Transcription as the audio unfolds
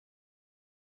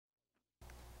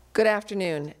Good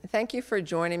afternoon. Thank you for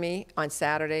joining me on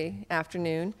Saturday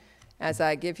afternoon as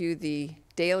I give you the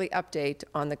daily update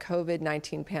on the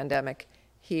COVID-19 pandemic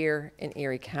here in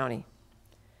Erie County.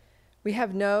 We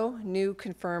have no new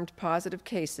confirmed positive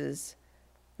cases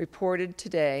reported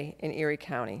today in Erie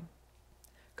County.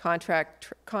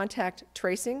 Contact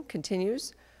tracing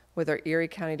continues with our Erie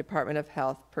County Department of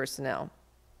Health personnel.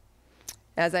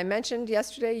 As I mentioned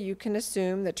yesterday, you can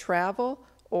assume that travel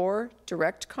or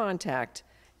direct contact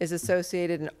is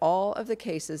associated in all of the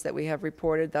cases that we have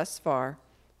reported thus far,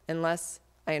 unless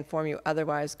I inform you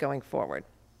otherwise going forward.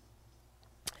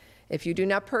 If you do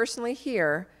not personally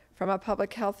hear from a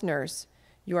public health nurse,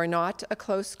 you are not a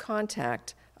close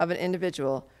contact of an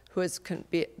individual who has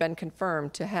been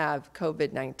confirmed to have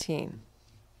COVID-19,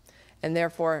 and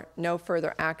therefore no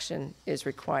further action is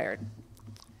required.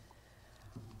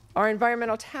 Our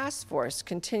environmental task force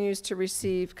continues to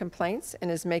receive complaints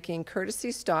and is making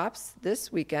courtesy stops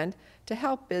this weekend to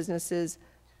help businesses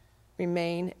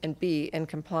remain and be in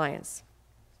compliance.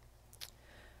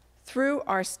 Through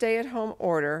our stay-at-home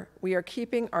order, we are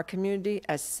keeping our community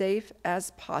as safe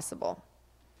as possible.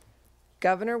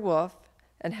 Governor Wolf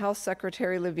and Health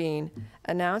Secretary Levine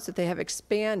announced that they have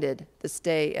expanded the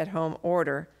stay-at-home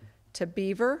order to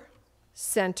Beaver,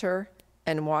 Center,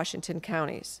 and Washington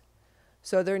counties.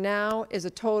 So there now is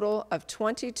a total of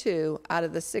 22 out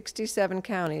of the 67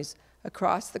 counties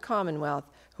across the Commonwealth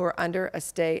who are under a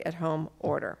stay-at-home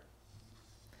order.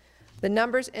 The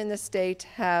numbers in the state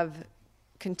have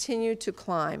continued to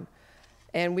climb,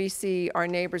 and we see our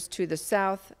neighbors to the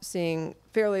south seeing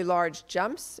fairly large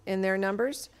jumps in their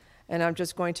numbers, and I'm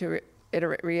just going to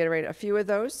reiterate a few of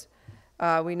those.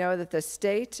 We know that the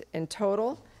state in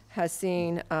total has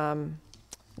seen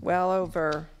well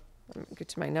over, let me get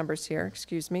to my numbers here,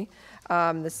 excuse me.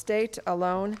 The state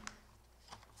alone,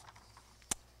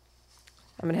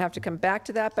 I'm going to have to come back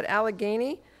to that, but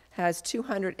Allegheny has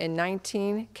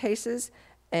 219 cases,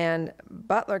 and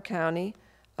Butler County,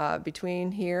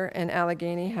 between here and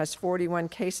Allegheny, has 41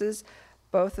 cases.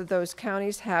 Both of those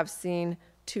counties have seen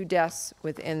 2 deaths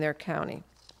within their county.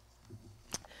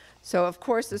 So, of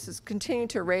course, this is continuing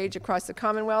to rage across the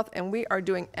Commonwealth, and we are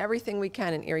doing everything we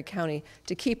can in Erie County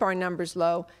to keep our numbers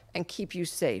low and keep you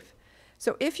safe.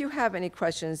 So if you have any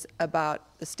questions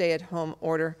about the stay-at-home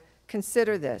order,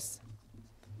 consider this.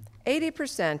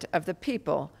 80% of the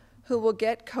people who will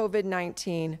get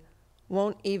COVID-19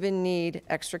 won't even need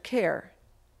extra care.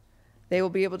 They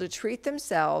will be able to treat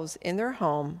themselves in their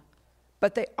home,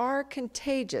 but they are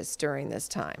contagious during this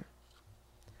time.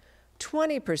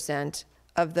 20%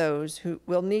 of those who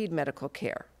will need medical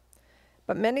care,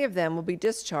 but many of them will be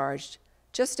discharged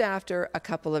just after a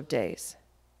couple of days.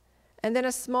 And then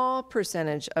a small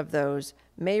percentage of those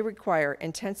may require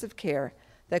intensive care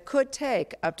that could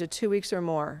take up to 2 weeks or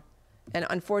more. And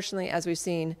unfortunately, as we've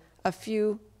seen, a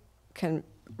few can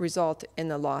result in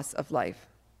the loss of life.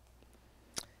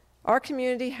 Our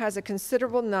community has a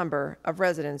considerable number of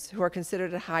residents who are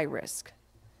considered at high risk.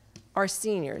 Our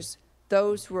seniors,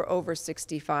 those who are over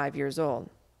 65 years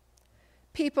old,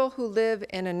 people who live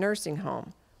in a nursing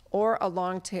home or a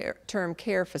long-term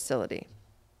care facility,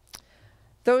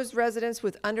 those residents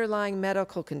with underlying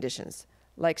medical conditions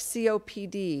like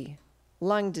COPD,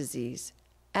 lung disease,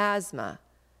 asthma,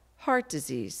 heart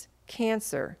disease,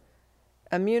 cancer,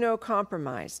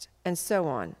 immunocompromised, and so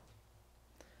on.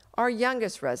 Our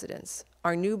youngest residents,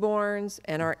 our newborns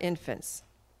and our infants.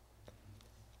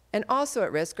 And also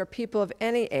at risk are people of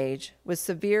any age with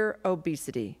severe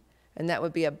obesity, and that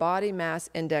would be a body mass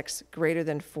index greater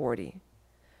than 40,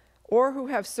 or who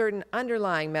have certain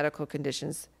underlying medical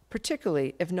conditions,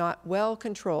 particularly if not well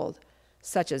controlled,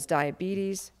 such as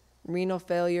diabetes, renal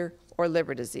failure, or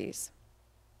liver disease.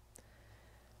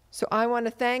 So I want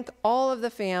to thank all of the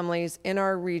families in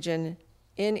our region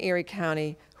in Erie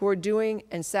County who are doing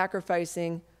and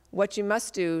sacrificing what you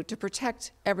must do to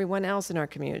protect everyone else in our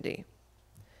community.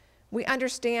 We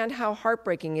understand how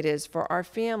heartbreaking it is for our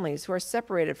families who are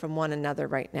separated from one another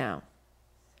right now.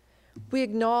 We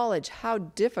acknowledge how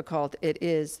difficult it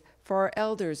is for our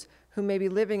elders who may be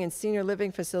living in senior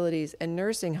living facilities and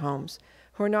nursing homes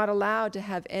who are not allowed to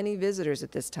have any visitors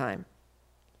at this time.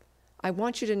 I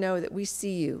want you to know that we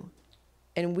see you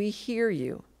and we hear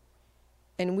you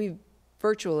and we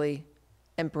virtually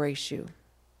embrace you.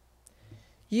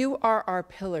 You are our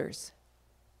pillars,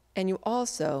 and you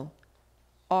also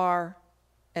are,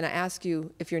 and I ask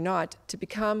you, if you're not, to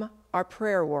become our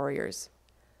prayer warriors.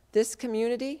 This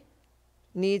community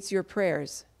needs your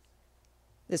prayers.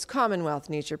 This Commonwealth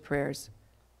needs your prayers,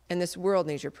 and this world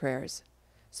needs your prayers.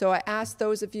 So I ask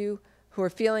those of you who are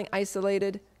feeling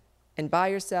isolated and by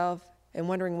yourself and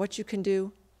wondering what you can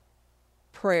do,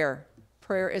 prayer.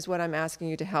 Prayer is what I'm asking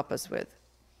you to help us with.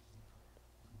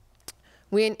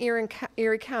 We in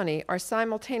Erie County are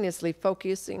simultaneously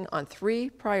focusing on 3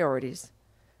 priorities.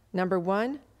 Number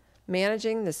 1,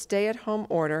 managing the stay-at-home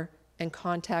order and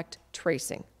contact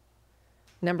tracing.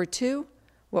 Number 2,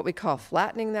 what we call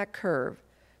flattening that curve,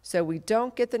 so we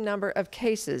don't get the number of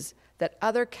cases that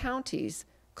other counties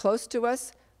close to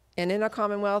us and in our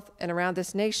Commonwealth and around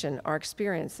this nation are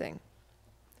experiencing.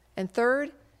 And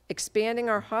third, expanding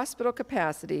our hospital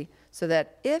capacity so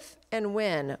that if and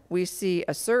when we see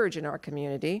a surge in our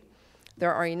community,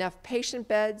 there are enough patient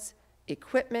beds,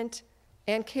 equipment,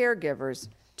 and caregivers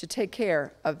to take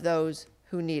care of those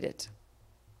who need it.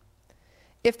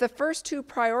 If the first 2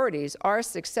 priorities are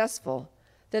successful,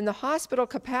 then the hospital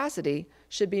capacity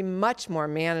should be much more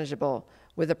manageable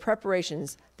with the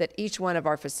preparations that each one of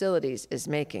our facilities is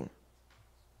making.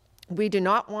 We do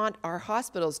not want our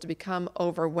hospitals to become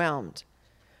overwhelmed.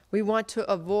 We want to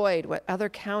avoid what other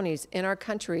counties in our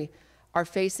country are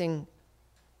facing.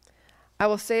 I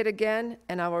will say it again,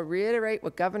 and I will reiterate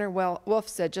what Governor Wolf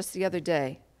said just the other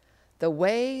day. The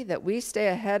way that we stay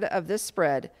ahead of this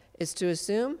spread is to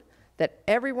assume that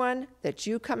everyone that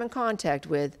you come in contact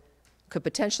with could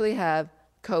potentially have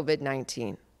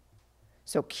COVID-19.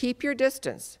 So keep your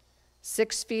distance,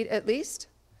 6 feet at least.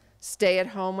 Stay at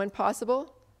home when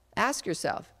possible. Ask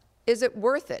yourself, is it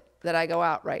worth it that I go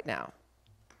out right now?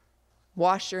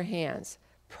 Wash your hands.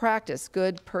 Practice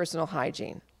good personal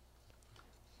hygiene.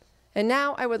 And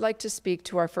now I would like to speak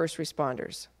to our first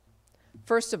responders.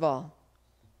 First of all,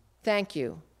 thank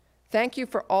you. Thank you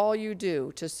for all you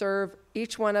do to serve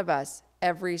each one of us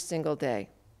every single day.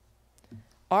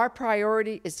 Our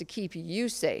priority is to keep you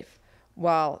safe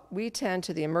while we tend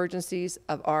to the emergencies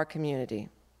of our community.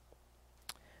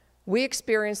 We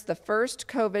experienced the first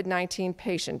COVID-19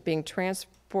 patient being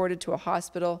transported to a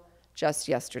hospital just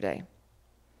yesterday.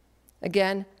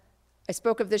 Again, I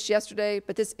spoke of this yesterday,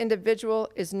 but this individual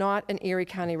is not an Erie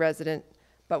County resident,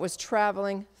 but was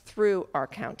traveling through our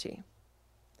county.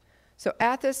 So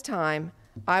at this time,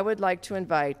 I would like to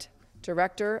invite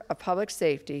Director of Public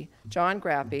Safety, John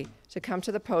Grappe, to come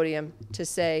to the podium to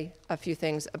say a few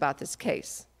things about this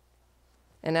case.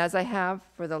 And as I have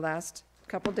for the last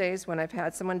couple days when I've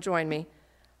had someone join me,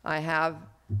 I have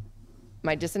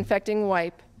my disinfecting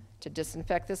wipe to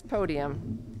disinfect this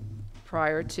podium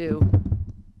prior to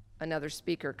another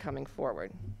speaker coming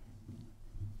forward.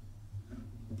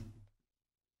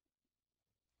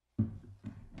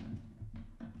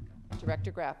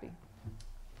 Director Grappe.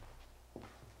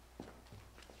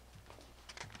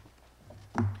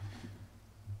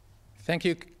 Thank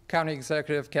you, County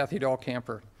Executive Kathy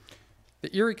Dahlkemper.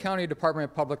 The Erie County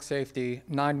Department of Public Safety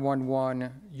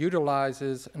 911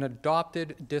 utilizes an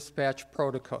adopted dispatch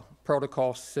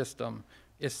protocol system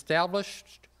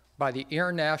established by the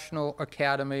International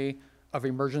Academy of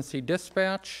Emergency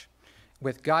Dispatch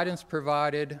with guidance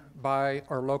provided by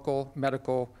our local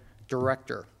medical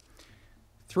director.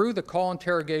 Through the call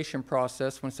interrogation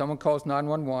process, when someone calls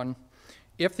 911,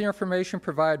 if the information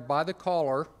provided by the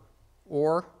caller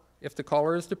or if the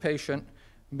caller is the patient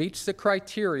meets the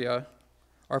criteria,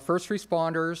 our first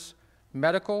responders,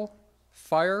 medical,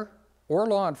 fire, or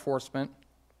law enforcement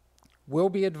will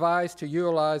be advised to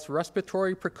utilize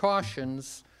respiratory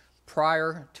precautions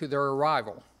prior to their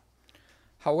arrival.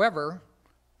 However,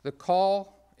 the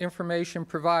call information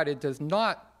provided does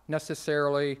not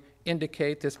necessarily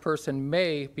indicate this person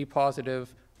may be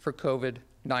positive for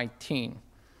COVID-19.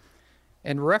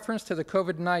 In reference to the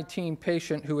COVID-19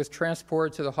 patient who was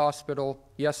transported to the hospital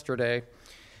yesterday,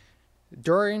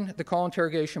 during the call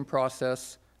interrogation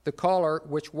process, the caller,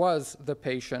 which was the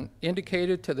patient,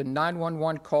 indicated to the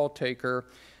 911 call taker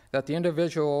that the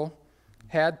individual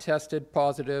had tested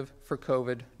positive for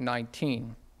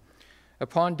COVID-19.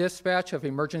 Upon dispatch of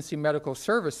emergency medical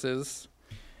services,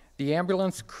 the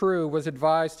ambulance crew was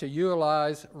advised to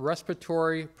utilize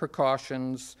respiratory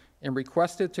precautions and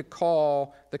requested to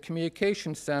call the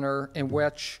communication center in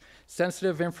which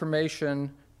sensitive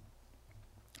information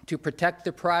to protect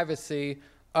the privacy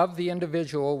of the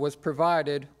individual was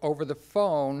provided over the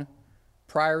phone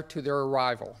prior to their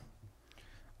arrival.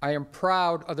 I am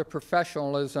proud of the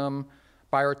professionalism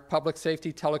by our public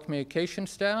safety telecommunication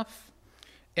staff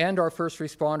and our first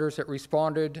responders that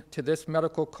responded to this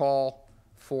medical call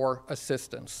for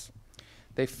assistance.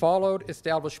 They followed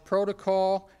established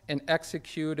protocol and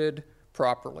executed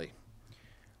properly.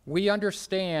 We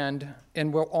understand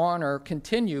and will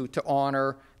continue to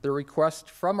honor the request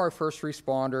from our first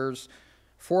responders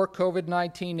for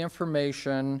COVID-19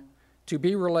 information to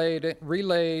be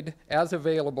relayed as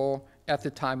available at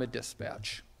the time of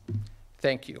dispatch.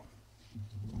 Thank you.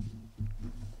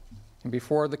 And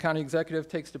before the county executive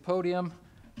takes the podium,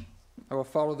 I will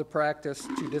follow the practice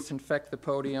to disinfect the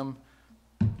podium.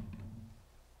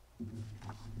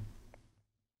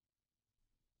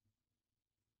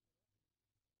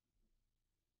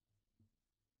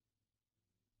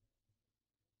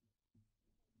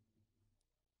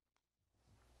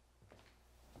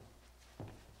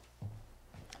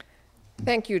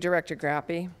 Thank you, Director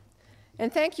Grappi.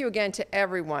 And thank you again to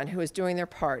everyone who is doing their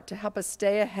part to help us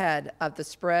stay ahead of the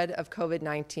spread of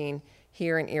COVID-19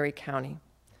 here in Erie County.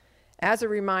 As a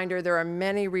reminder, there are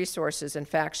many resources and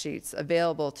fact sheets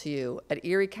available to you at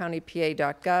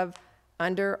eriecountypa.gov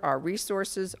under our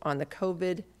resources on the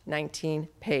COVID-19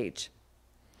 page.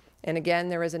 And again,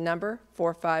 there is a number,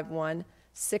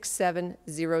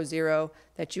 451-6700,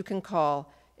 that you can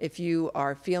call if you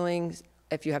have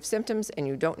symptoms and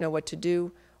you don't know what to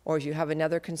do, or if you have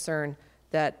another concern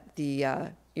that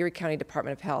the Erie County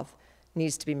Department of Health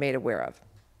needs to be made aware of.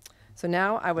 So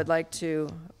now I would like to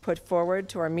put forward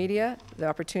to our media the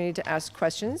opportunity to ask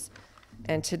questions.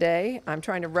 And today, I'm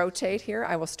trying to rotate here.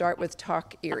 I will start with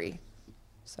Talk Erie.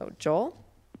 So, Joel?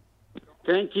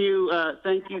 Thank you,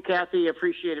 Kathy.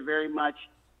 Appreciate it very much.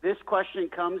 This question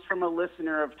comes from a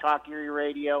listener of Talk Erie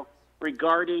Radio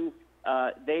regarding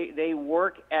they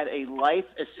work at a life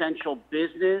essential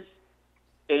business,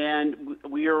 and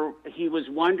he was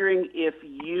wondering if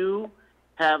you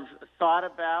have thought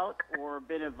about or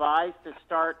been advised to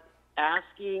start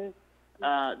asking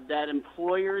that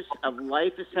employers of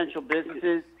life essential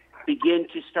businesses begin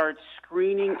to start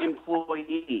screening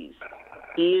employees.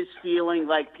 He is feeling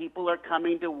like people are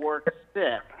coming to work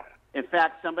sick. In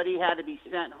fact, somebody had to be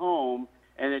sent home,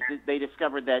 and they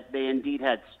discovered that they indeed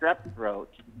had strep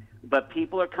throat. But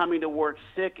people are coming to work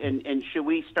sick, and should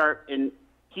we start? And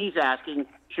he's asking,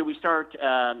 should we start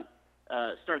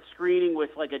screening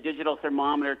with like a digital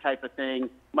thermometer type of thing,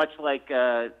 much like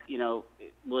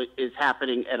what is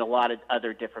happening at a lot of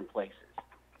other different places?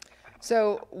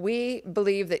 So we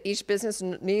believe that each business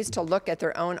needs to look at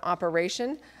their own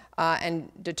operation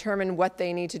and determine what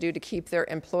they need to do to keep their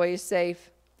employees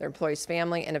safe, their employees'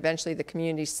 family, and eventually the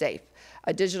community safe.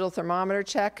 A digital thermometer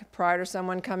check prior to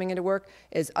someone coming into work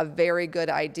is a very good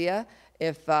idea.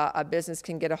 If a business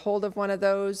can get a hold of one of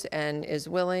those and is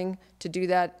willing to do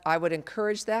that, I would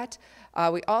encourage that.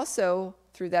 We also,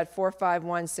 through that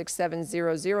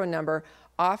 451-6700 number,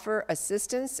 offer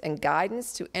assistance and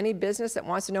guidance to any business that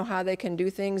wants to know how they can do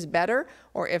things better,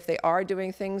 or if they are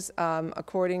doing things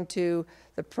according to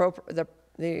the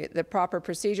proper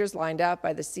procedures lined out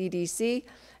by the CDC.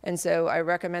 And so I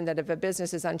recommend that if a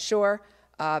business is unsure,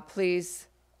 please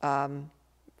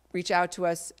reach out to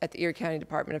us at the Erie County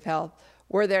Department of Health.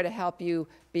 We're there to help you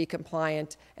be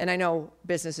compliant, and I know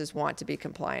businesses want to be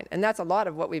compliant. And that's a lot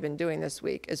of what we've been doing this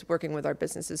week, is working with our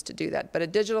businesses to do that. But a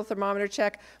digital thermometer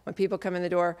check when people come in the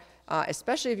door,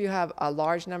 especially if you have a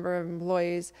large number of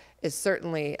employees, is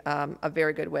certainly a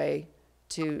very good way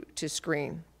to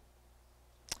screen.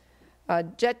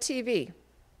 Jet TV.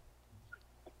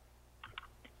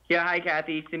 Yeah, hi,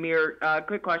 Kathy. Samir,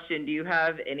 quick question. Do you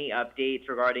have any updates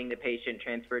regarding the patient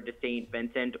transferred to St.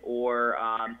 Vincent or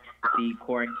the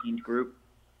quarantined group?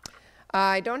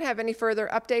 I don't have any further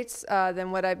updates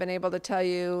than what I've been able to tell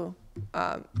you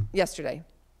yesterday.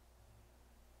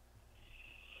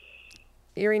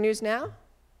 Erie News Now?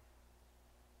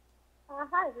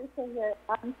 Hi, Lisa here.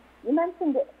 You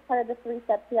mentioned that part of the 3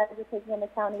 steps you guys are taking in the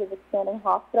county is expanding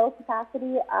hospital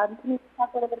capacity. Can you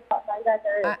talk a little bit about how you guys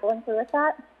are going through with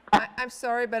that? I'm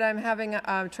sorry, but I'm having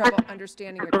trouble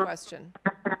understanding your question.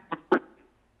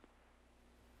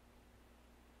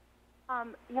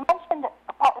 You mentioned that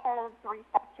part of the 3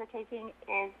 steps you're taking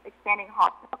is expanding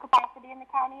hospital capacity in the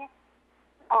county.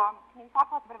 Can you talk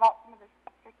a little bit about some of the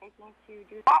steps you're taking to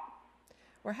do that?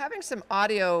 We're having some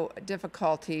audio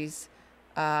difficulties,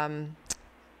 and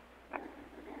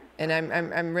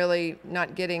I'm really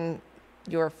not getting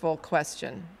your full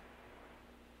question.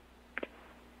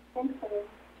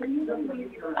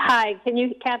 Hi,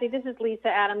 Kathy, this is Lisa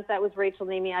Adams. That was Rachel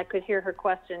Nemi. I could hear her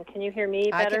question. Can you hear me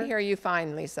better? I can hear you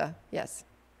fine, Lisa. Yes.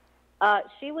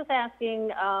 She was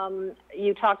asking,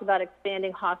 you talked about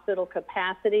expanding hospital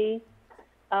capacity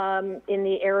in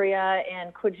the area,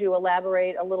 and could you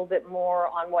elaborate a little bit more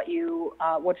on what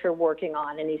you're working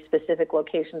on, any specific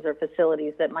locations or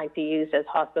facilities that might be used as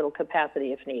hospital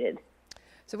capacity if needed?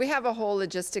 So we have a whole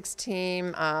logistics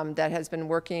team that has been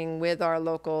working with our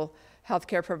local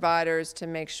healthcare providers to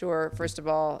make sure, first of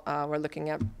all, we're looking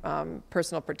at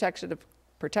personal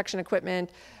protection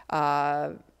equipment,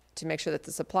 to make sure that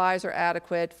the supplies are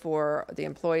adequate for the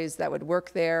employees that would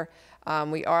work there.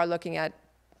 We are looking at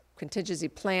contingency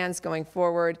plans going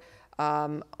forward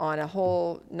on a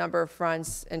whole number of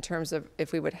fronts in terms of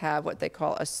if we would have what they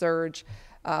call a surge.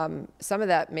 Some of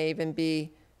that may even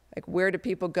be like, where do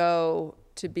people go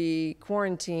to be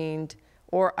quarantined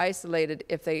or isolated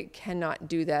if they cannot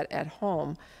do that at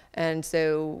home? And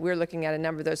so we're looking at a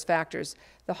number of those factors.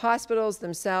 The hospitals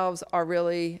themselves are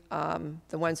really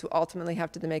the ones who ultimately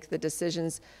have to make the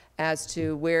decisions as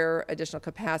to where additional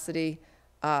capacity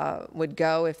would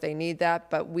go if they need that.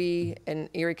 But we in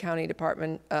Erie County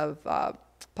Department of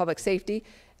Public Safety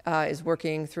is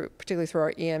working through, particularly through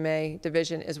our EMA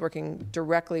division, is working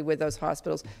directly with those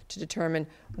hospitals to determine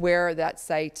where that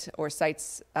site or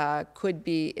sites could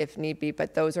be if need be.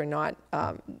 But those are not,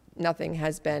 nothing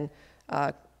has been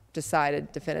decided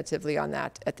definitively on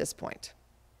that at this point.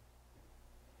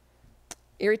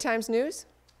 Erie Times News?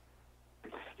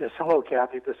 Yes, hello,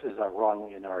 Kathy. This is Ron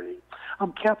Leonardi.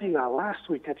 Kathy, last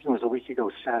week, I think it was a week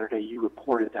ago Saturday, you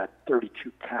reported that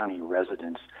 32 county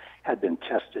residents had been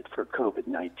tested for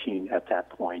COVID-19 at that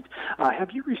point.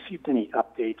 Have you received any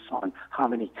updates on how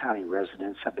many county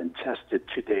residents have been tested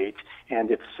to date?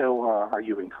 And if so, are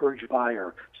you encouraged by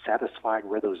or satisfied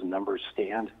where those numbers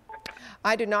stand?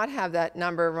 I do not have that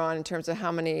number, Ron, in terms of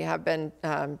how many have been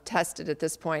tested at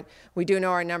this point. We do know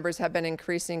our numbers have been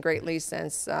increasing greatly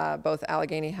since both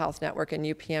Allegheny Health Network and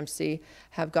UPMC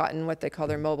have gotten what they call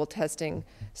their mobile testing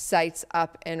sites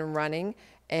up and running.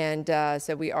 And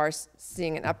so we are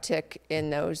seeing an uptick in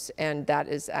those, and that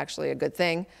is actually a good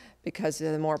thing, because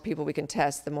the more people we can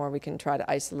test, the more we can try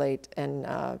to isolate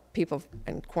and people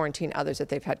and quarantine others that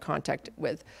they've had contact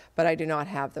with. But I do not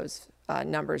have those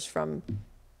numbers from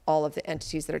all of the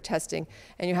entities that are testing.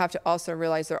 And you have to also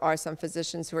realize there are some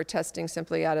physicians who are testing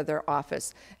simply out of their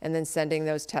office and then sending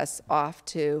those tests off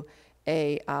to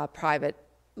a private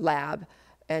lab.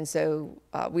 And so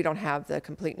we don't have the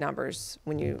complete numbers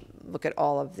when you look at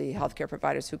all of the healthcare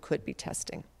providers who could be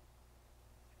testing.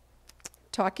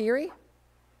 Talk Erie?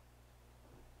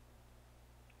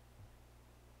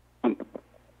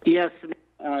 Yes,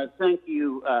 thank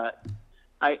you.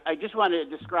 I just wanted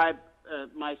to describe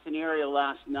my scenario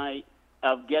last night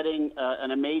of getting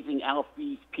an amazing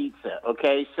Alfie's pizza.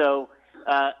 Okay, so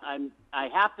I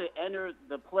have to enter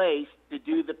the place to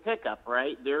do the pickup,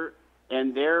 right? They're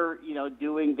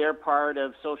doing their part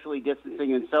of socially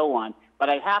distancing and so on. But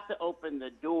I have to open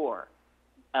the door.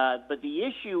 But the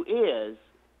issue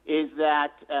is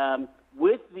that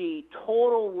with the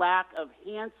total lack of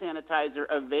hand sanitizer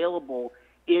available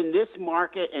in this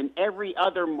market and every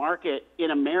other market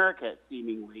in America,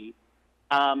 seemingly,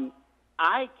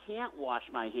 I can't wash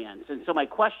my hands. And so my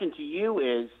question to you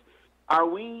is, are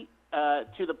we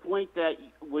to the point that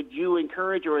would you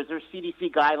encourage, or is there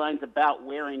CDC guidelines about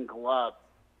wearing gloves,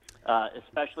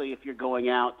 especially if you're going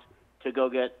out to go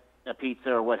get a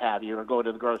pizza or what have you, or go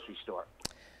to the grocery store?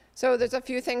 So there's a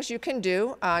few things you can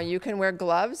do. You can wear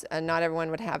gloves, and not everyone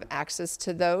would have access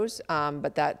to those,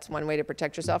 but that's one way to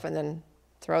protect yourself, and then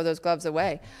throw those gloves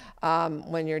away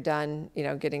when you're done,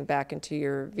 getting back into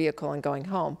your vehicle and going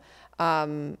home.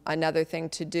 Another thing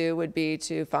to do would be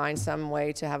to find some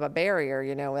way to have a barrier.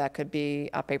 That could be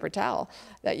a paper towel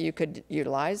that you could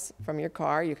utilize from your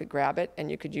car. You could grab it and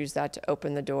you could use that to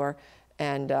open the door,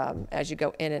 and as you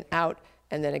go in and out,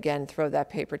 and then again throw that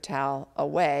paper towel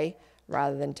away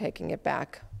rather than taking it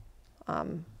back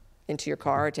into your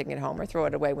car or taking it home, or throw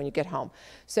it away when you get home.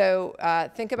 So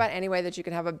think about any way that you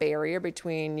can have a barrier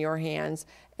between your hands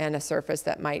and a surface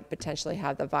that might potentially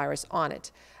have the virus on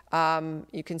it.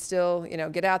 You can still,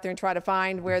 get out there and try to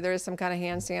find where there is some kind of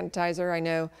hand sanitizer. I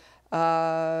know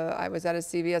I was at a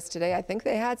CVS today. I think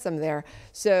they had some there.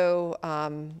 So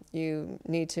you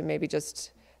need to maybe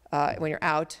just, when you're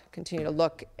out, continue to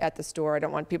look at the store. I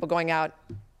don't want people going out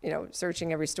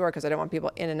searching every store, because I don't want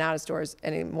people in and out of stores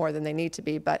any more than they need to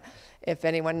be. But if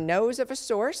anyone knows of a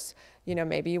source,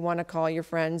 maybe you want to call your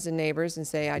friends and neighbors and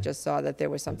say, I just saw that there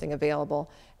was something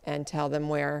available, and tell them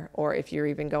where. Or if you're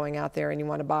even going out there and you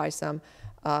want to buy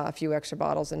a few extra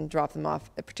bottles and drop them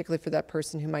off, particularly for that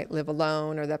person who might live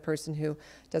alone, or that person who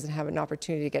doesn't have an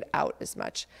opportunity to get out as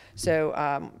much.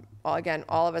 So again,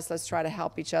 all of us, let's try to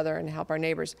help each other and help our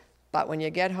neighbors. But when you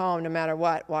get home, no matter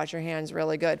what, wash your hands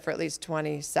really good for at least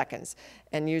 20 seconds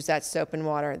and use that soap and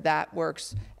water. That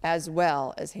works as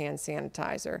well as hand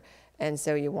sanitizer. And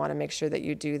so you want to make sure that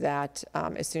you do that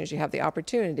as soon as you have the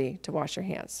opportunity to wash your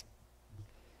hands.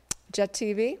 Jet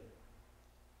TV?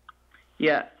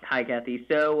 Yeah. Hi, Kathy.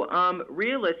 So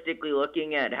realistically,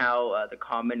 looking at how the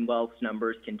Commonwealth's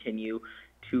numbers continue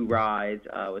to rise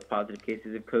with positive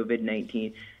cases of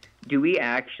COVID-19, do we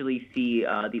actually see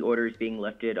the orders being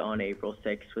lifted on April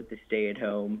 6th with the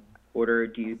stay-at-home order?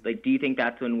 Do you think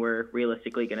that's when we're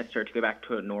realistically going to start to go back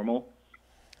to normal?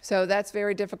 So that's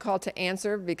very difficult to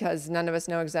answer because none of us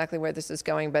know exactly where this is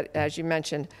going. But as you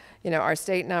mentioned, our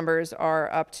state numbers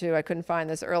are up to, I couldn't find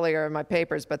this earlier in my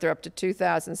papers, but they're up to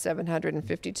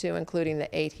 2,752, including the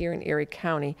 8 here in Erie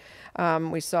County.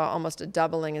 We saw almost a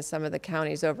doubling in some of the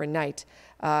counties overnight.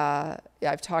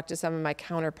 I've talked to some of my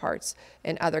counterparts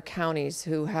in other counties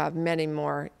who have many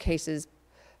more cases,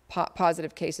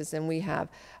 positive cases than we have.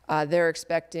 They're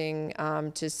expecting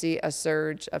to see a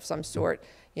surge of some sort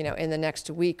in the next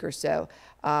week or so.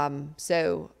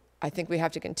 So I think we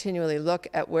have to continually look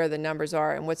at where the numbers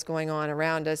are and what's going on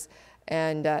around us,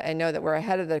 and know that we're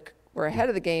ahead of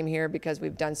the game here because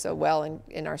we've done so well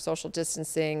in our social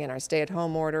distancing and our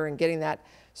stay-at-home order and getting that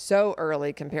so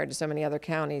early compared to so many other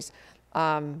counties.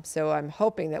 So I'm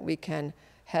hoping that we can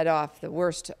head off the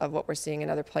worst of what we're seeing in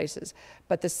other places.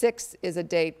 But the 6th is a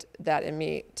date that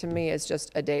to me is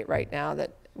just a date right now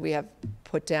that we have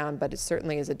put down, but it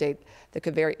certainly is a date that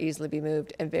could very easily be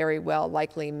moved and very well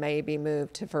likely may be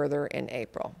moved to further in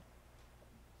April.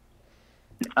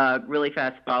 Really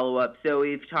fast follow-up. So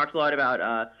we've talked a lot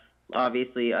about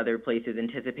obviously other places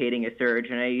anticipating a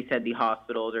surge. I know you said the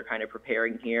hospitals are kind of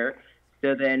preparing here.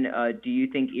 So then do you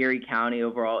think Erie County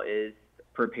overall is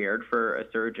prepared for a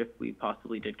surge if we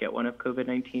possibly did get one of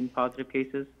COVID-19 positive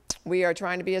cases? We are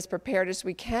trying to be as prepared as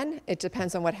we can. It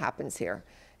depends on what happens here.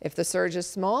 If the surge is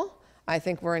small, I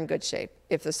think we're in good shape.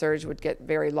 If the surge would get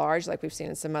very large, like we've seen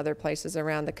in some other places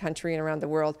around the country and around the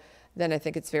world, then I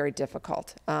think it's very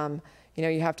difficult. You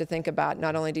have to think about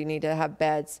not only do you need to have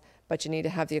beds, but you need to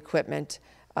have the equipment,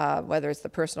 whether it's the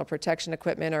personal protection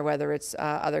equipment or whether it's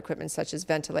other equipment such as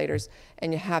ventilators,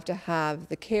 and you have to have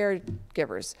the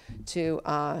caregivers to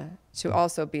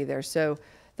also be there. So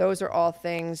those are all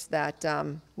things that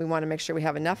we want to make sure we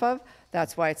have enough of.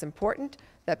 That's why it's important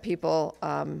that people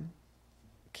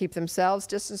keep themselves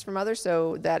distanced from others,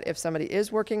 so that if somebody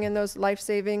is working in those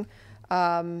life-saving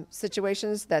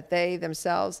situations, that they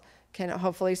themselves can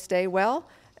hopefully stay well.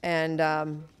 And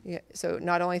so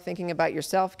not only thinking about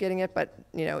yourself getting it, but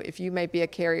if you might be a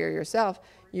carrier yourself,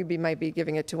 you might be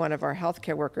giving it to one of our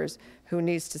healthcare workers who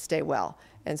needs to stay well.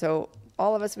 And so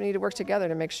all of us, we need to work together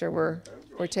to make sure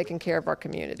we're taking care of our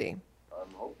community.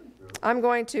 I'm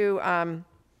going to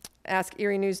ask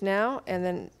Erie News Now, and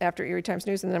then after Erie Times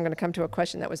News, and then I'm going to come to a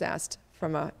question that was asked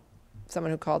from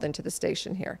someone who called into the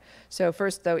station here. So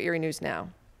first, though, Erie News Now.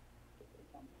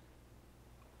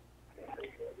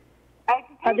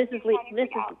 This is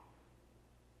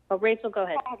oh, Rachel, go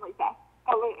ahead. Go ahead, Lisa.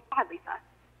 Go ahead, Lisa.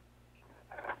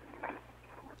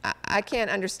 I can't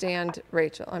understand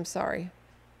Rachel. I'm sorry.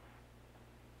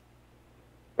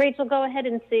 Rachel, go ahead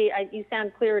and see. You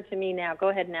sound clearer to me now. Go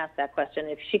ahead and ask that question.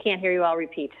 If she can't hear you, I'll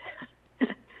repeat.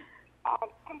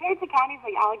 Compared to counties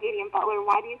like Allegheny and Butler,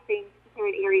 why do you think here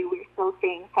in Erie we're still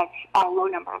seeing such a low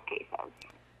number of cases?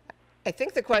 I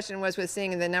think the question was with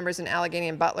seeing the numbers in Allegheny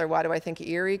and Butler, why do I think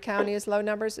Erie County is low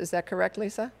numbers? Is that correct,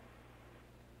 Lisa?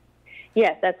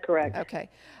 Yes, that's correct. Okay.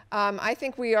 I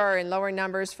think we are in lower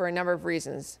numbers for a number of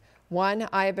reasons. One,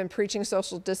 I have been preaching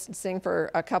social distancing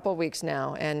for a couple weeks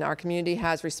now, and our community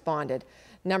has responded.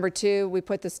 Number two, we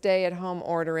put the stay-at-home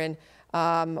order in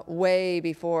way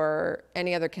before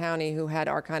any other county who had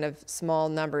our kind of small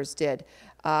numbers did.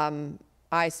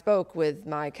 I spoke with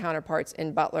my counterparts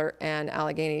in Butler and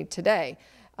Allegheny today.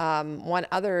 One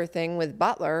other thing with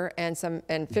Butler and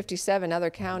 57 other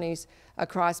counties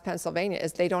across Pennsylvania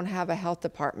is they don't have a health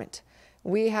department.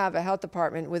 We have a health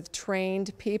department with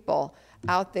trained people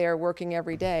out there working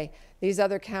every day. These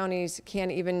other counties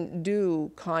can't even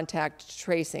do contact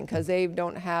tracing because they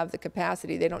don't have the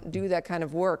capacity. They don't do that kind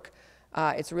of work.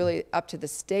 It's really up to the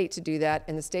state to do that,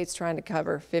 and the state's trying to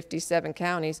cover 57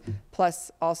 counties,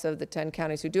 plus also the 10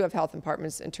 counties who do have health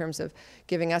departments in terms of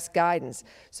giving us guidance.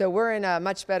 So we're in a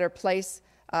much better place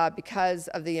because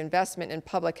of the investment in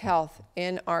public health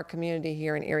in our community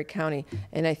here in Erie County,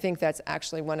 and I think that's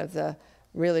actually one of the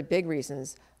really big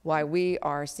reasons why we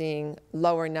are seeing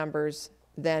lower numbers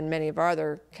than many of our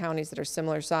other counties that are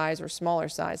similar size or smaller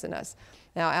size than us.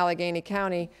 Now, Allegheny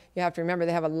County, you have to remember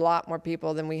they have a lot more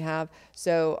people than we have,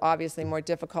 so obviously more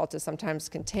difficult to sometimes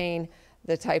contain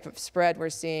the type of spread we're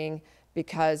seeing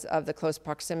because of the close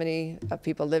proximity of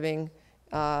people living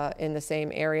in the same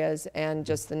areas and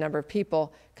just the number of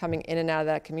people coming in and out of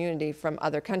that community from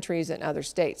other countries and other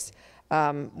states.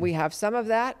 We have some of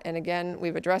that, and again,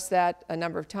 we've addressed that a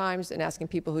number of times in asking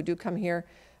people who do come here,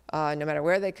 no matter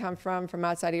where they come from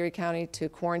outside Erie County, to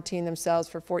quarantine themselves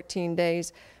for 14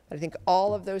 days. But I think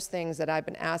all of those things that I've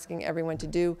been asking everyone to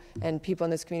do, and people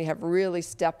in this community have really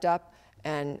stepped up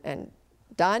and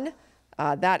done,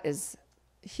 that is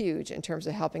huge in terms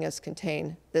of helping us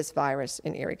contain this virus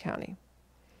in Erie County.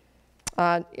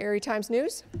 Erie Times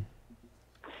News?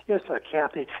 Yes,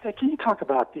 Kathy, can you talk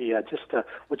about the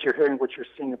what you're hearing, what you're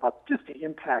seeing about just the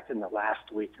impact in the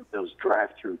last week of those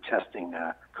drive-through testing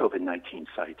COVID-19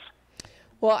 sites?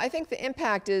 Well, I think the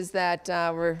impact is that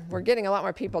we're getting a lot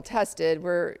more people tested.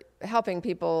 We're helping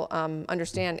people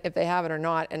understand if they have it or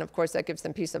not, and of course that gives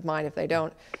them peace of mind if they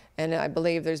don't. And I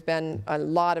believe there's been a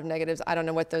lot of negatives. I don't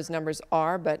know what those numbers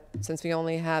are, but since we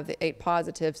only have the 8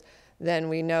 positives, then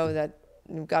we know that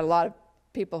we've got a lot of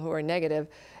people who are negative.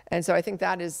 And so I think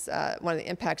that is one of the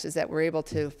impacts, is that we're able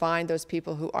to find those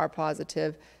people who are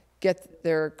positive, get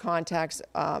their contacts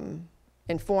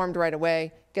informed right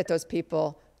away, get those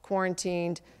people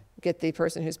quarantined, get the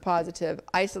person who's positive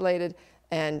isolated,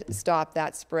 and stop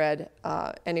that spread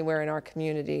anywhere in our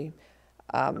community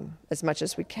as much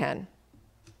as we can.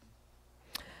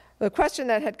 The question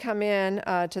that had come in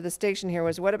to the station here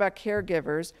was, what about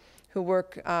caregivers who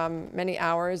work many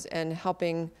hours and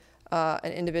helping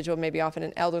an individual, maybe often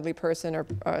an elderly person, or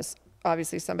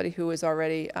obviously somebody who is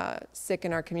already sick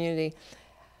in our community?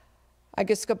 I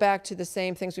guess go back to the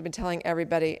same things we've been telling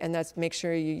everybody, and that's make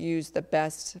sure you use the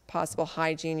best possible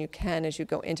hygiene you can as you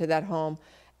go into that home.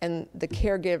 And the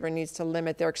caregiver needs to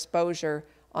limit their exposure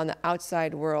on the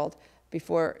outside world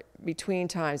between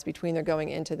they're going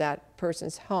into that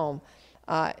person's home.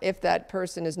 If that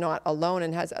person is not alone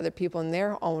and has other people in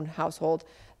their own household,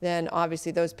 then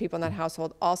obviously those people in that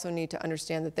household also need to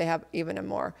understand that they have even a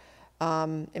more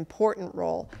important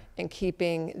role in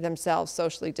keeping themselves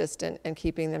socially distant and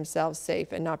keeping themselves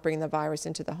safe and not bringing the virus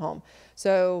into the home.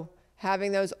 So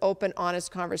having those open,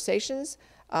 honest conversations,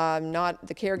 not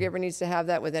the caregiver needs to have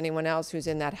that with anyone else who's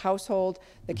in that household.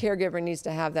 The caregiver needs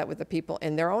to have that with the people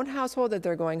in their own household that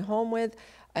they're going home with.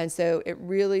 And so it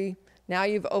really, now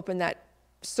you've opened that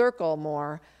circle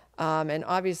more. And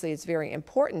obviously it's very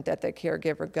important that the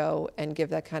caregiver go and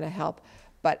give that kind of help.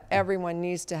 But everyone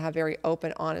needs to have very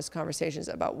open, honest conversations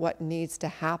about what needs to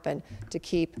happen to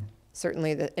keep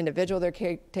certainly the individual they're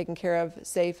taking care of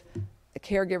safe, the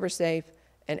caregiver safe,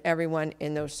 and everyone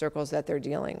in those circles that they're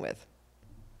dealing with.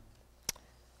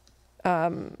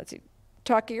 Let's see.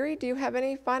 Talk Erie, do you have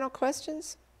any final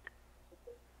questions?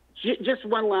 Just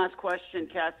one last question,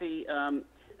 Kathy.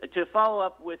 To follow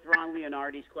up with Ron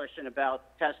Leonardi's question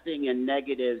about testing and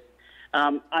negatives,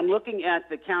 I'm looking at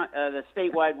the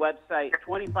statewide website,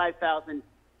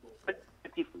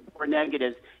 25,054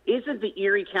 negatives. Isn't the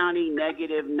Erie County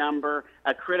negative number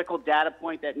a critical data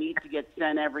point that needs to get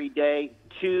sent every day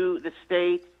to the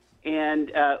state?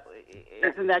 And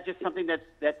isn't that just something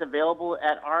that's available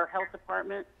at our health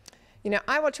department? You know,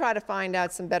 I will try to find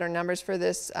out some better numbers for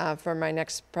this for my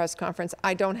next press conference.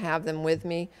 I don't have them with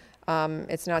me.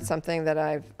 It's not something that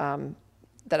I've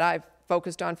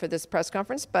focused on for this press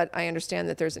conference, but I understand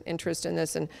that there's an interest in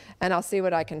this, and I'll see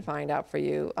what I can find out for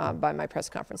you by my press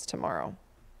conference tomorrow.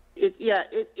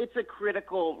 It's a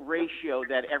critical ratio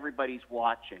that everybody's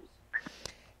watching.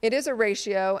 It is a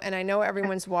ratio, and I know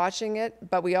everyone's watching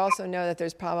it, but we also know that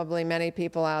there's probably many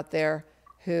people out there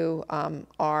who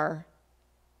are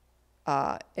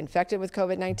infected with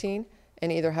COVID-19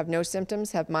 and either have no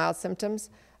symptoms, have mild symptoms,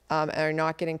 and are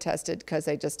not getting tested because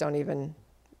they just don't even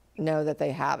know that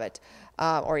they have it,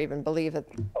 or even believe that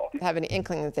have any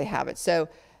inkling that they have it. So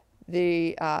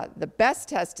the best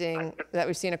testing that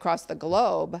we've seen across the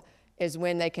globe is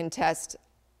when they can test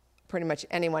pretty much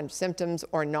anyone's symptoms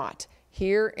or not.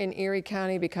 Here in Erie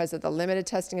County, because of the limited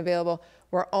testing available,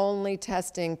 we're only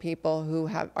testing people who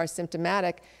are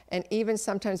symptomatic, and even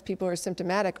sometimes people who are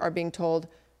symptomatic are being told,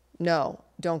 no,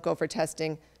 don't go for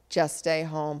testing, just stay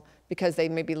home, because they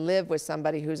maybe live with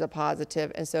somebody who's a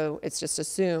positive, and so it's just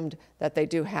assumed that they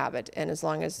do have it, and as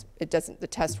long as it doesn't, the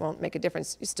test won't make a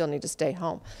difference, you still need to stay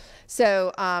home.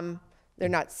 So they're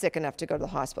not sick enough to go to the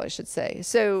hospital, I should say.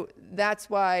 So that's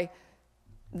why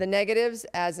the negatives,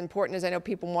 as important as I know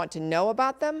people want to know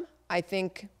about them, I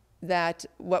think that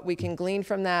what we can glean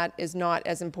from that is not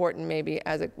as important maybe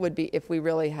as it would be if we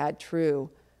really had true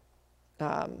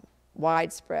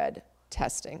widespread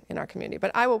testing in our community.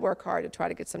 But I will work hard to try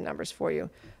to get some numbers for you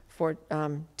for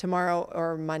tomorrow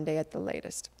or Monday at the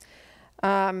latest.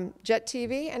 Jet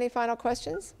TV, any final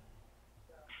questions?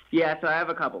 Yeah, so I have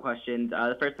a couple questions.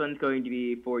 The first one's going to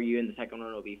be for you, and the second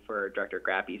one will be for Director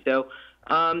Grappi. So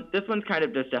this one's kind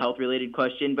of just a health-related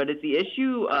question, but is the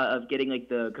issue of getting like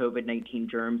the COVID-19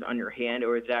 germs on your hand,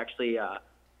 or is it actually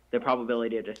the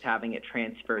probability of just having it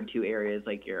transferred to areas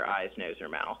like your eyes, nose, or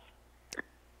mouth?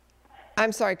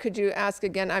 I'm sorry, could you ask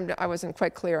again? I wasn't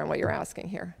quite clear on what you're asking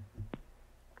here.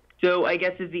 So I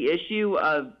guess is the issue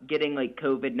of getting like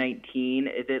COVID-19,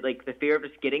 is it like the fear of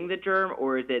just getting the germ,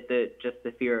 or is it just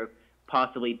the fear of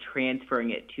possibly transferring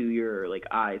it to your like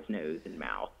eyes, nose, and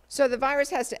mouth? So the virus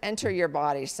has to enter your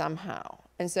body somehow.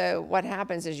 And so what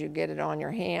happens is you get it on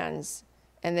your hands,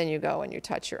 and then you go and you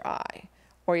touch your eye,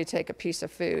 or you take a piece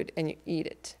of food and you eat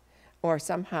it, or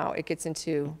somehow it gets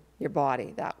into your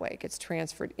body that way. It gets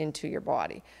transferred into your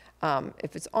body.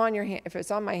 If it's on your hand, if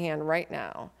it's on my hand right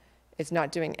now, it's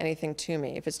not doing anything to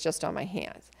me if it's just on my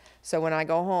hands. So when I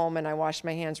go home and I wash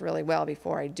my hands really well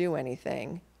before I do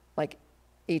anything, like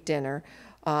eat dinner,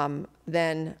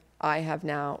 then I have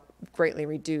now greatly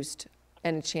reduced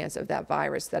any chance of that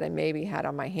virus that I maybe had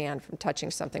on my hand from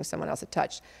touching something someone else had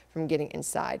touched from getting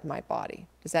inside my body.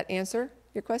 Does that answer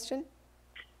your question?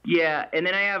 Yeah, and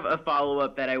then I have a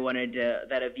follow-up that I wanted to,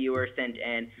 that a viewer sent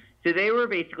in. So they were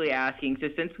basically asking, so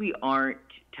since we aren't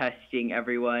testing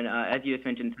everyone, as you just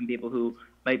mentioned, some people who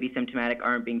might be symptomatic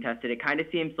aren't being tested, it kind of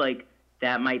seems like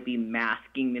that might be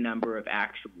masking the number of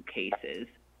actual cases.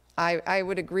 I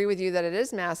would agree with you that it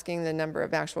is masking the number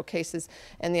of actual cases,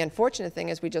 and the unfortunate thing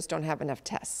is we just don't have enough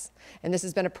tests. And this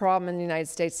has been a problem in the United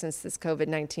States since this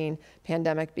COVID-19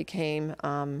 pandemic became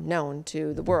known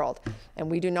to the world. And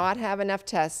we do not have enough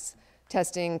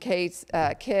testing kits,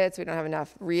 we don't have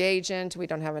enough reagent, we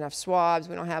don't have enough swabs,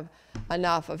 we don't have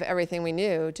enough of everything we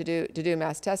knew to do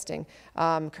mass testing.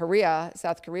 South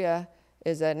Korea,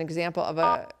 is an example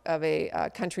of a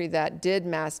country that did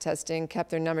mass testing, kept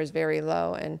their numbers very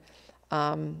low, and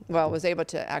was able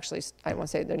to actually, I won't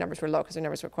say their numbers were low because their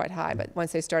numbers were quite high, but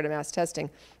once they started mass testing,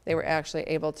 they were actually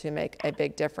able to make a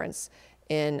big difference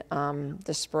in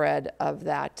the spread of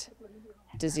that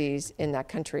disease in that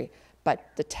country. But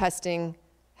the testing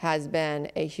has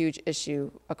been a huge issue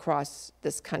across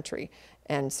this country,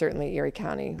 and certainly Erie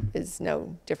County is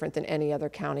no different than any other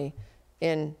county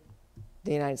in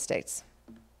the United States.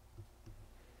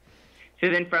 So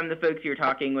then from the folks you're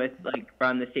talking with, like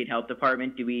from the state health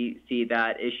department, do we see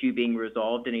that issue being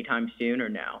resolved anytime soon or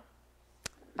no?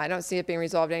 I don't see it being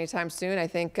resolved anytime soon. I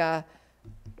think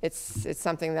it's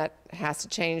something that has to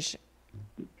change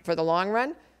for the long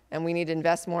run, and we need to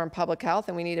invest more in public health,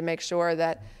 and we need to make sure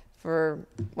that for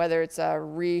whether it's a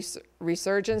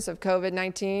resurgence of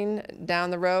COVID-19 down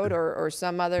the road or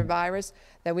some other virus,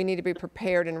 that we need to be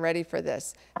prepared and ready for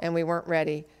this, and we weren't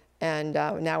ready. And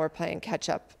now we're playing catch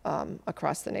up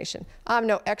across the nation. I'm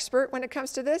no expert when it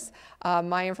comes to this.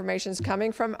 My information is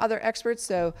coming from other experts,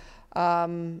 so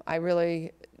I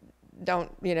really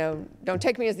don't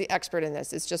take me as the expert in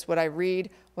this. It's just what I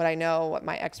read, what I know, what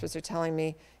my experts are telling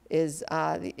me is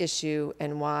the issue,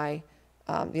 and why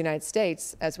the United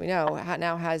States, as we know,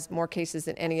 now has more cases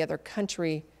than any other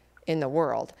country in the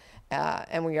world.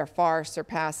 And we are far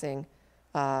surpassing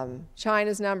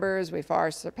China's numbers, we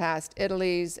far surpassed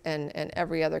Italy's and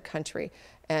every other country.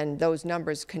 And those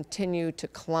numbers continue to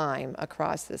climb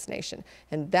across this nation.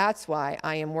 And that's why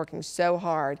I am working so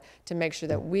hard to make sure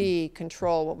that we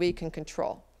control what we can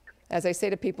control. As I say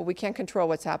to people, we can't control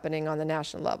what's happening on the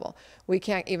national level. We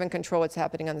can't even control what's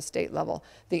happening on the state level.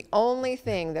 The only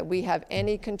thing that we have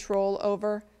any control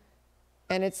over,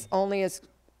 and it's only as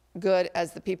good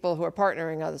as the people who are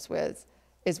partnering us with,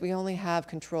 is we only have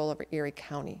control over Erie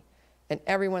County. And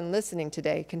everyone listening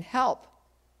today can help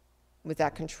with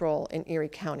that control in Erie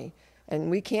County.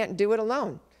 And we can't do it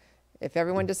alone. If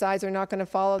everyone decides they're not going to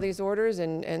follow these orders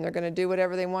and they're going to do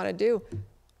whatever they want to do,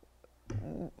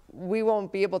 we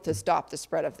won't be able to stop the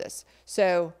spread of this.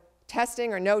 So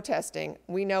testing or no testing,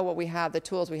 we know what we have, the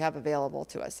tools we have available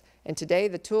to us. And today,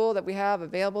 the tool that we have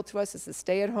available to us is the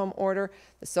stay-at-home order,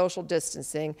 the social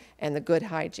distancing, and the good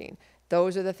hygiene.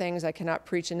 Those are the things I cannot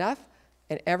preach enough,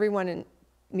 and everyone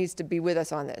needs to be with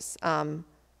us on this.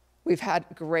 We've had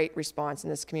great response in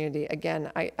this community.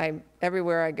 Again,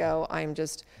 everywhere I go, I'm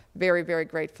just very, very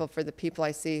grateful for the people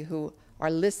I see who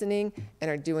are listening and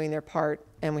are doing their part,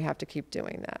 and we have to keep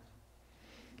doing that.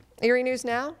 Erie News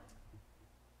Now?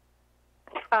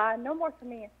 No more for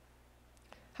me.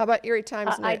 How about Erie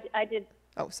Times Now? I did.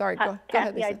 Oh, sorry. Go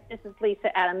ahead, Lisa. This is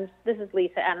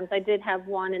Lisa Adams. I did have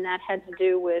one, and that had to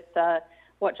do with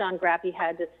what John Grappe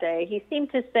had to say. He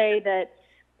seemed to say that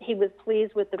he was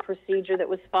pleased with the procedure that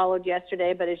was followed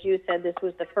yesterday, but as you said, this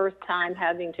was the first time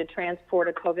having to transport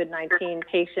a COVID-19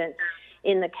 patient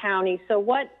in the county. So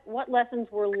what lessons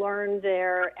were learned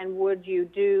there, and would you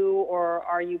do, or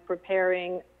are you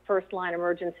preparing first-line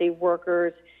emergency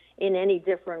workers in any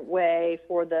different way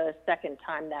for the second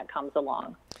time that comes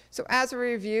along? So as we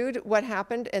reviewed what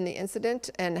happened in the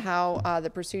incident and how the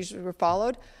procedures were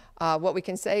followed, what we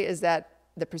can say is that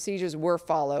the procedures were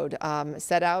followed,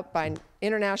 set out by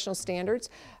international standards.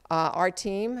 Our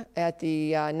team at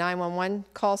the 911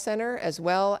 call center, as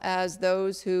well as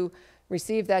those who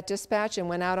received that dispatch and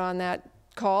went out on that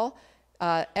call,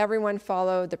 Everyone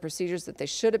followed the procedures that they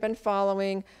should have been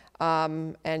following,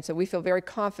 and so we feel very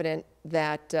confident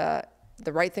that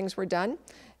the right things were done,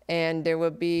 and there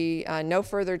will be no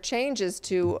further changes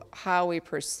to how we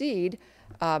proceed,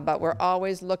 but we're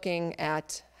always looking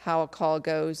at how a call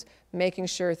goes, making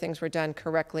sure things were done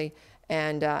correctly,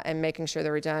 and making sure they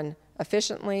were done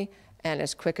efficiently and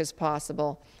as quick as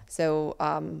possible. So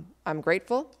I'm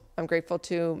grateful. I'm grateful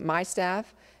to my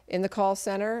staff in the call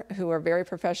center who are very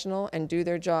professional and do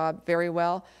their job very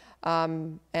well.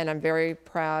 And I'm very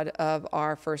proud of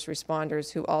our first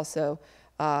responders who also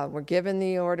were given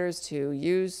the orders to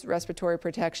use respiratory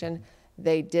protection.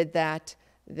 They did that.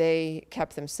 They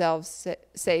kept themselves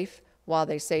safe while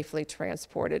they safely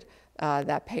transported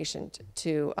that patient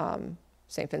to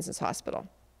St. Vincent's Hospital.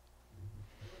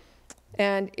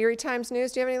 And Erie Times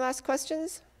News, do you have any last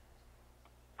questions?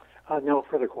 No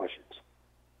further questions.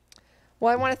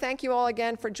 Well, I want to thank you all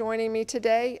again for joining me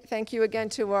today. Thank you again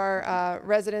to our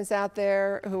residents out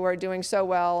there who are doing so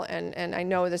well. And I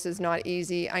know this is not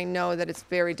easy. I know that it's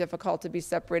very difficult to be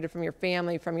separated from your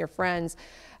family, from your friends,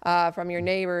 from your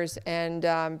neighbors.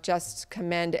 And just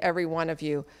commend every one of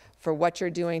you for what you're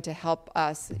doing to help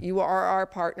us. You are our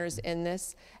partners in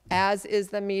this, as is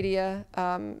the media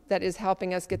that is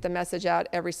helping us get the message out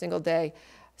every single day.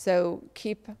 So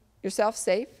keep yourself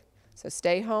safe. So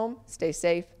stay home, stay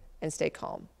safe, and stay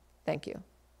calm. Thank you.